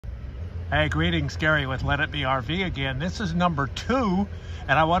Hey, greetings, Gary with Let It Be RV again. This is number 2,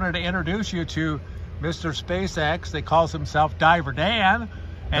 and I wanted to introduce you to Mr. SpaceX. They calls himself Diver Dan.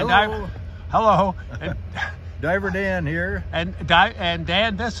 And hello. Hello. And, Diver Dan here. And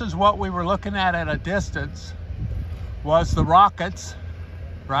Dan, this is what we were looking at a distance, was the rockets,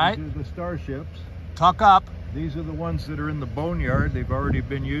 right? These are the Starships. Tuck up. These are the ones that are in the boneyard. They've already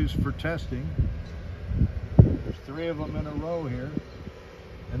been used for testing. There's 3 of them in a row here.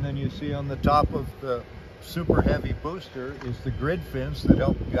 And then you see on the top of the super heavy booster is the grid fins that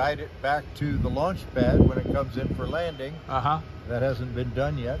help guide it back to the launch pad when it comes in for landing. That hasn't been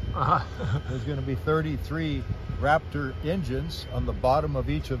done yet. There's going to be 33 Raptor engines on the bottom of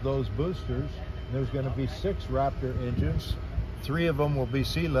each of those boosters. There's going to be 6 Raptor engines. 3 of them will be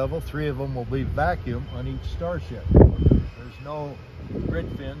sea level, 3 of them will be vacuum on each Starship. There's no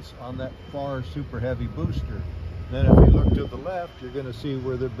grid fins on that far super heavy booster. Then if you look to the left, you're going to see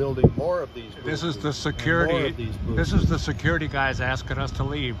where they're building more of these boosters. This is the security. This is the security guys asking us to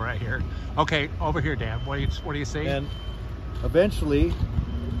leave right here. Okay, over here, Dan. What do you see? And eventually,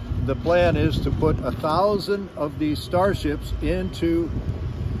 the plan is to put 1,000 of these Starships into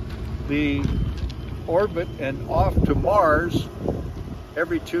the orbit and off to Mars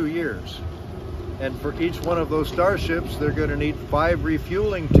every 2 years. And for each one of those Starships, they're going to need 5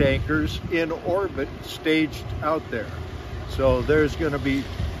 refueling tankers in orbit staged out there. So there's going to be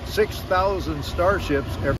 6,000 Starships every